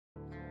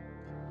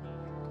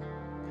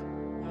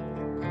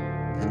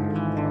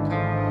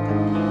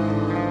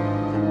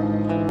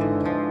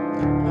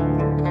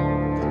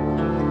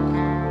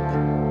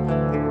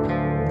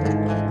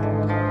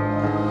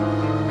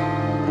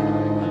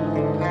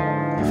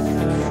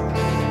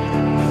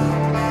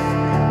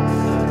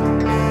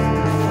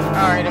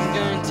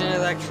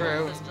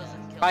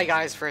Bye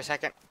guys for a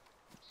second.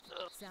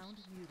 Sound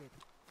muted.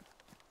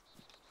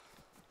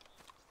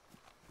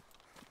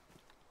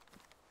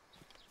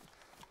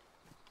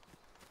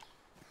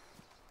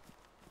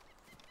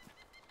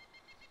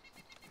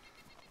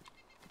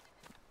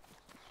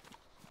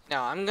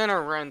 Now I'm gonna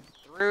run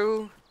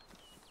through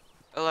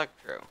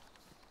Electro.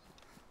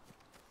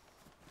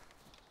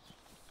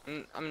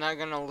 I'm not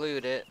gonna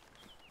loot it.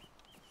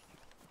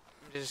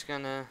 I'm just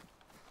gonna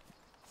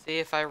see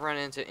if I run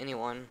into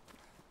anyone.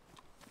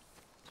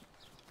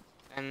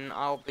 And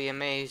I'll be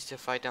amazed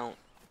if I don't.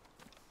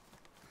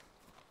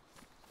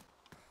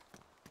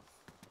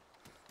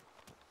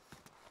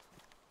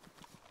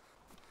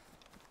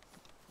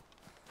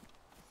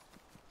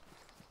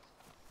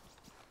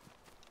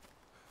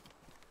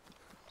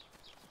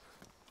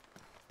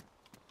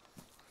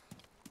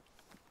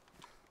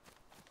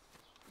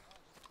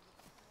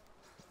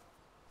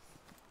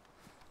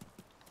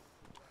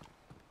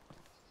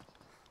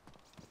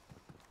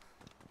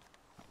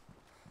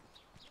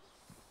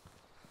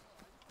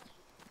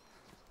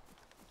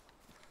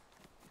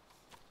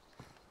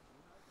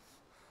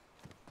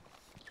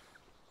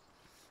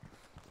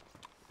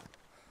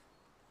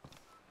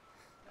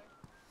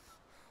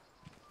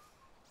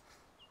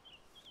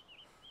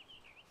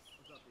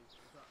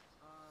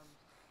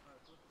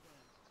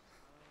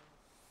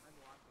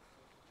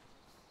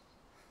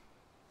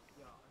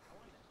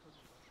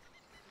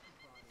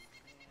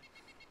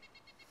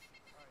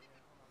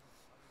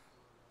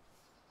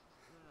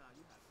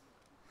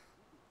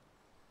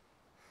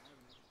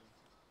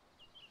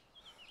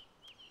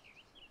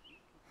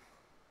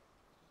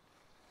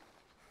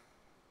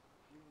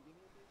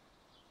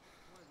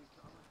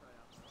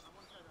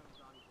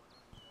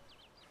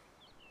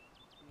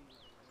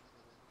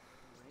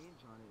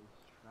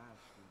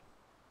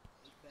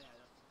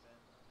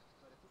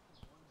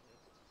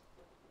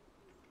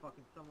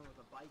 Fucking someone with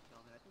a bike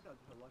helmet. I think that was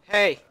just a lucky.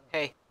 Hey,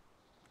 hey.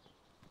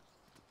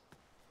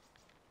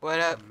 What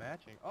up?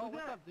 Matching. Oh,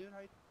 what's up, dude? How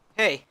you...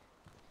 Hey.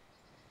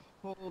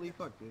 Holy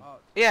fuck, dude.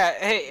 Yeah,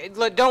 hey,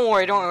 look, don't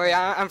worry.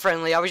 I'm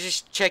friendly. I was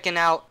just checking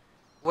out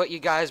what you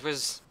guys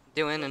was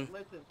doing and...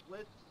 Listen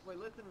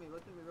to me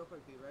real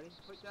quick, dude. Ready?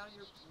 Put down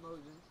your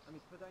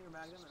put down your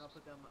magnum and I'll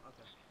put down my...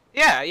 Okay.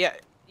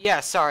 Yeah,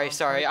 sorry.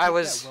 I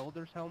was... That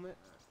welder's helmet?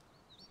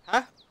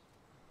 Huh?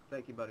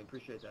 Thank you, buddy.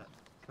 Appreciate that.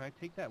 Can I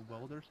take that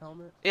welder's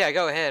helmet? Yeah,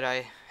 go ahead.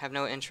 I have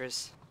no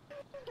interest.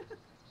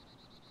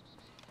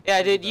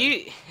 Yeah, dude,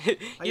 you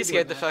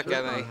scared the fuck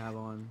out of me.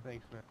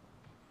 Thanks, man.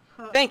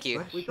 Thank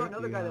you. We saw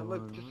another guy that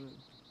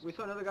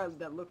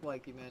looked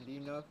like you, man. Do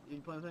you know if you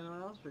playing with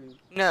anyone else or you...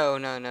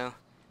 No.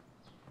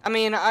 I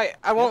mean, I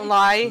won't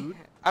lie.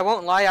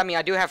 I mean,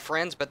 I do have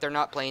friends, but they're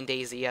not playing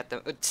DayZ at the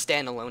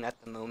Standalone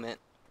at the moment.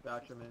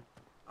 Gotcha, man.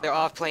 They're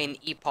off playing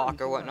Epoch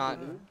or whatnot.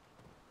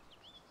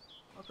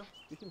 Okay,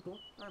 you seem cool.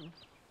 Alright, man.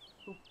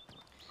 Cool.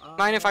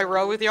 Mind if I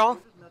roll with y'all?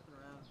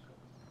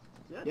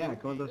 Yeah,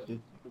 go with us,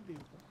 dude.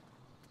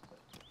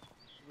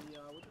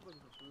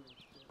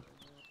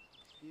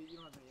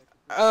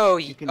 Oh,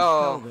 you can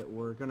tell that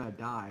we're gonna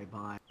die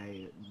by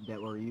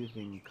that we're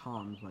using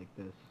comms like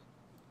this.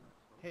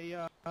 Hey,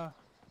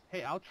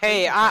 I'll trade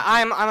Hey, you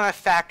I'm a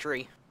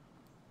factory.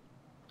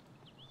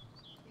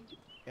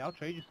 Hey, I'll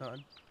trade you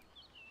something.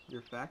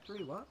 Your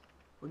factory? What?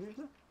 What did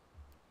you say?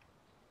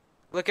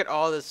 Look at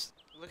all this.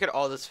 Look at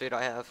all this food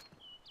I have.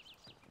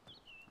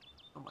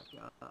 Oh my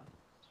god.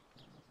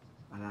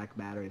 I like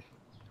batteries.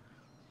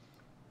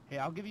 Hey,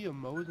 I'll give you a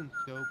Mosin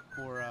scope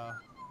for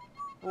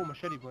oh,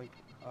 machete blink.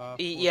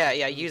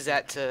 Yeah, use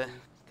that to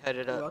cut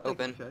it up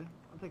open.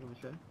 I'll take a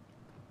machete.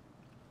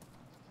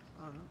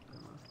 Oh no.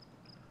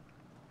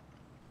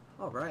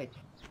 Alright.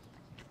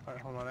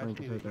 Alright, hold on. I just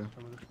need to get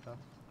some of this stuff.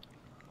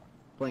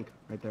 Blink,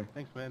 right there.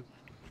 Thanks, man.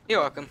 You're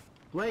welcome.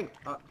 Blink!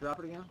 Drop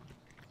it again.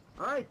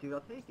 Alright, dude,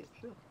 I'll take it.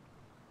 Sure.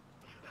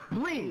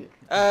 Blink!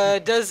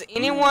 Does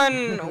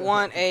anyone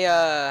want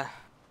a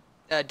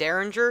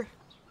Derringer?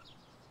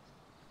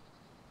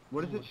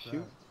 What does it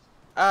shoot?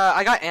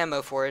 I got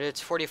ammo for it. It's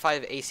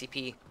 45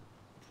 ACP.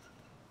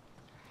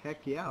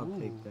 Heck yeah, I'll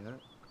take that.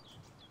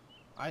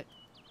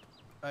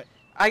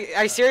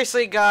 I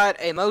seriously got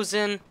a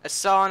Mosin, a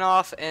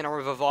sawn-off, and a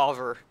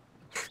revolver.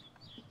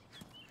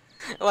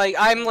 Like,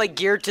 I'm like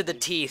geared to the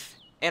teeth,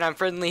 and I'm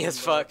friendly as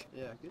fuck.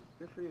 Yeah,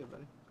 good for you,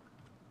 buddy.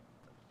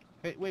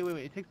 Hey, wait.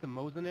 It takes the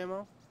Mosin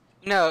ammo?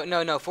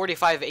 No,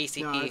 45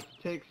 ACP. No, it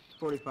takes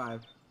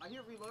 45. I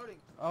hear reloading.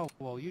 Oh,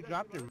 well, you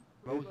dropped your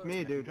Mosin. It's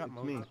me, dude.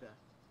 It's me.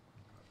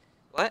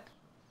 What?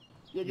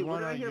 Yeah, dude, what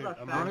did I hear about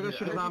factory? I wanna go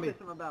shoot a zombie.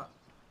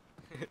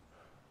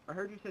 I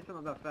heard you say something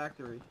about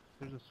factory.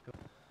 There's a scope.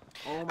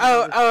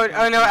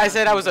 Oh no, I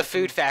said I was a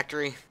food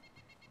factory.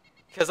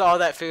 Because all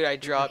that food I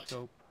dropped.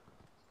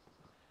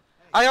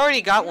 I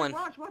already got one.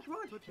 Watch.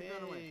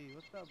 Hey,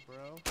 what's up,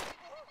 bro?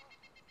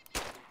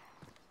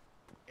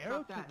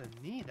 Arrow to the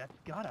knee, that's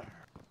gotta hurt.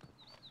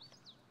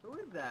 Who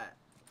is that?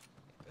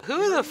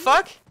 Who the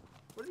fuck?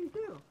 What did he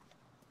do?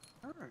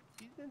 Hurt.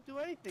 He didn't do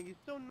anything, he's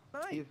so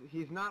nice.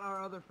 He's not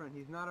our other friend.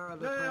 He's not our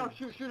other friend. No,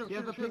 shoot him.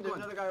 There's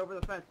another guy over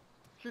the fence.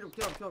 Shoot him,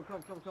 kill him.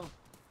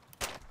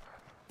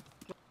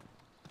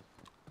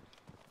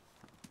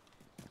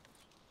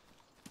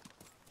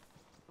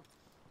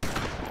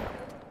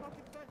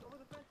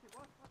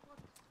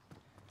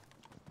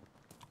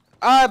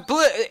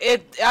 Blue.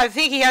 I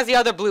think he has the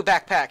other blue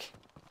backpack.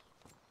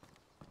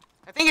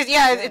 I think it's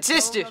it's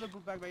this dude.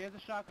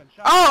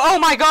 Oh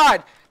my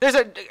God! There's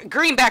a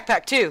green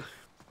backpack too.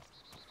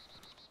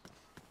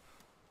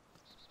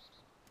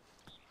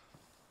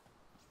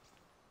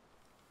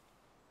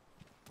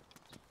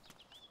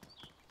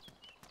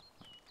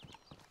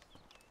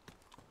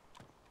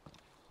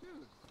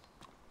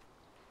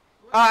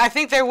 I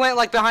think they went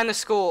like behind the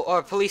school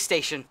or police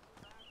station.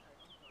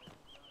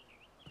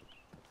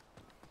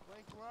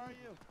 Blake, where are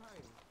you?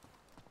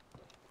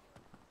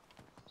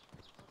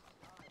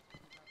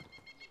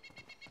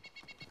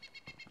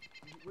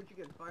 What'd you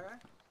get? Fire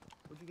axe?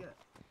 What'd you get?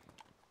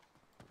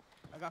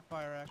 I got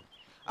fire axe.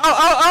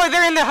 Oh!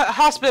 They're in the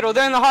hospital.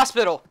 They're in the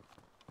hospital.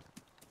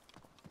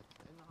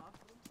 In the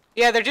hospital?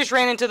 Yeah, they just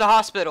ran into the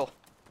hospital.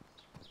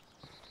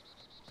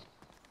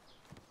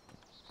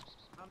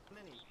 How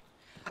many?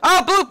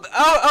 Oh, blue!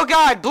 Oh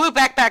God! Blue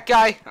backpack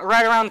guy,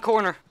 right around the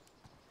corner.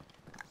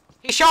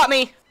 He shot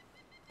me.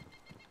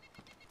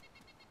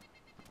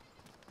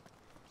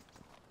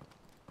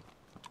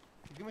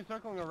 He's gonna be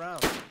circling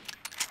around.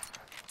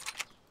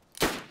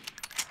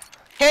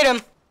 Hit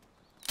him.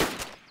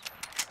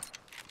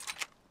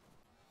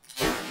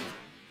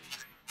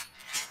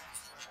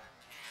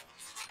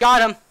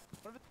 Got him.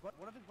 What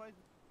if his buddy's...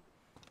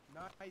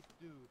 Nice,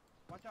 dude.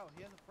 Watch out,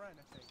 he has a friend,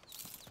 I think.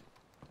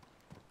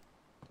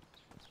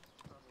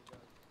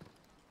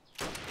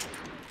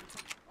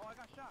 Oh, I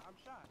got shot. I'm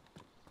shot.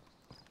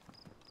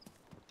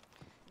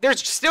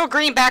 There's still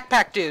green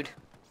backpack, dude.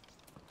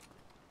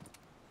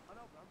 I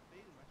know, but I'm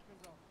fading. My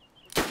screen's all...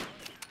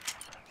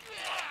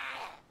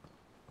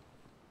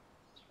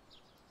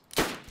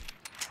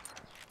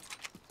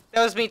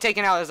 That was me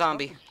taking out a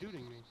zombie. Someone's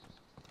shooting me.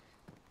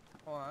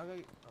 Hold on, I'm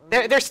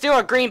gonna There's still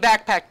a green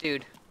backpack,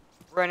 dude,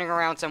 running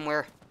around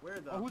somewhere. Where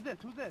though? Oh, who's this?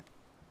 Who's this?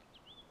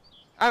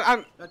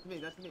 I'm. That's me.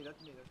 I'm Blink.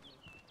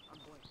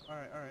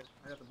 Alright.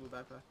 I got the blue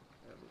backpack.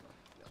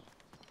 Yeah.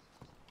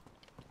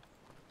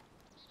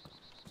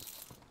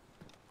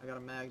 I got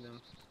a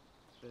magnum.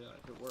 If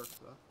it works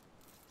though.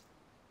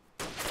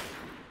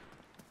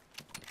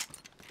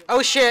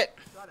 Oh shit.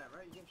 Shot at,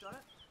 right? You getting shot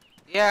at?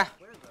 Yeah.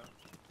 Where though?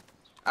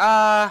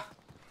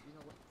 You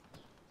know what?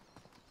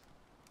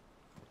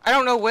 I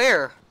don't know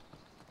where.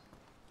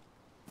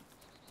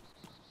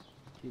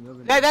 Keep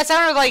moving. That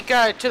sounded like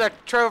to the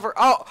Trover.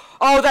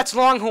 Oh, that's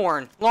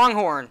Longhorn.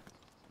 Longhorn.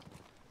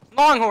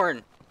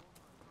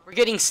 We're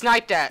getting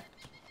sniped at.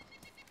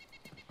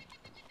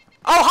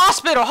 Oh,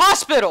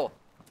 hospital.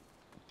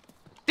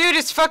 Dude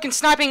is fucking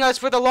sniping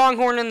us with a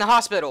Longhorn in the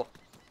hospital.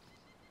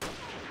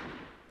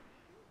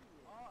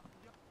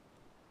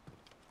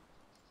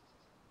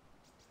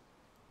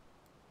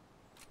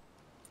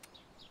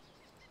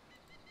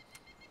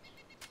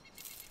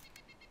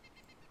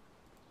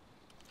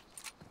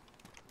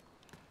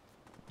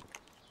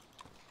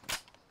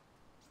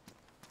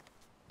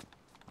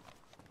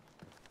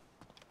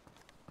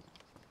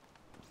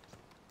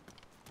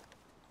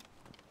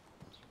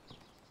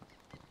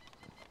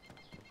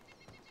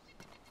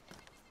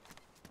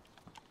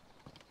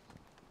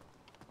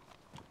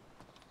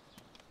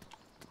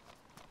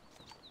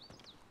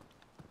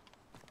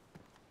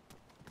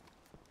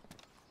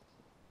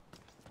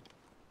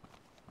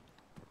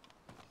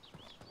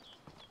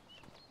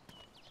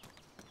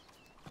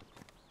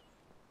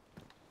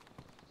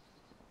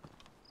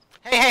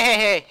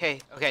 Hey,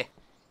 okay.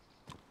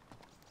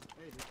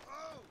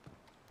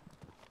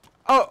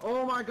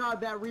 Oh my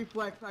God, that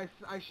reflex!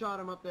 I shot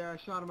him up there.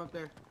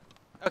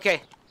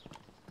 Okay.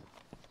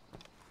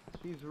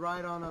 He's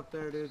right on up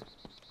there, dude.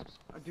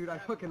 Dude, I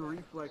fucking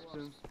reflexed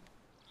him.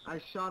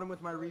 I shot him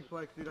with my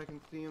reflex, dude. I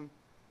can see him.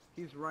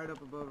 He's right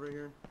up above right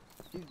here.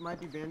 He might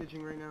be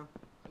bandaging right now.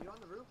 Are you on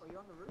the roof?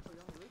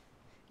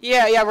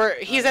 Yeah,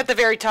 he's at the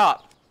very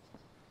top.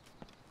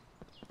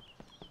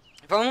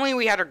 If only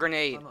we had a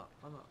grenade. I'm up.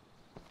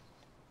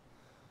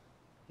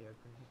 Yeah,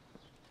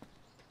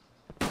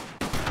 grenade.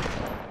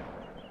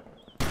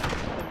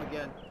 Hit him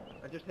again.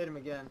 I just hit him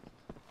again.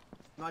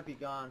 He might be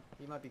gone.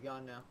 He might be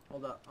gone now.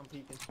 Hold up, I'm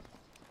peeking.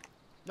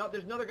 No,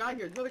 there's another guy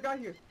here.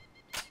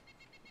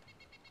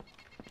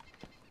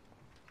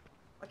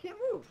 I can't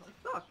move. I'm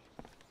stuck.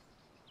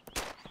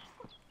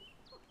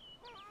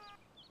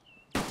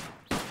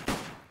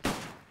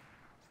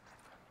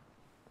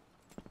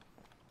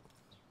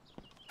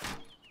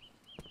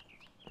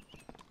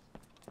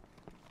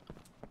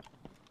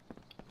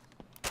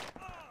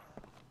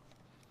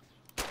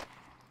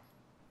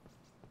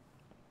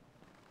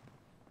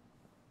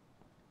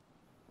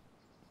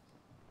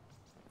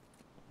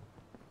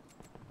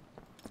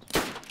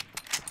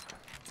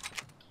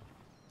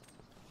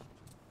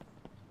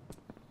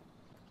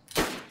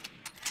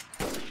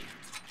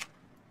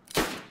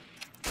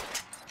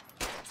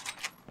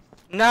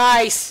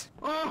 Nice.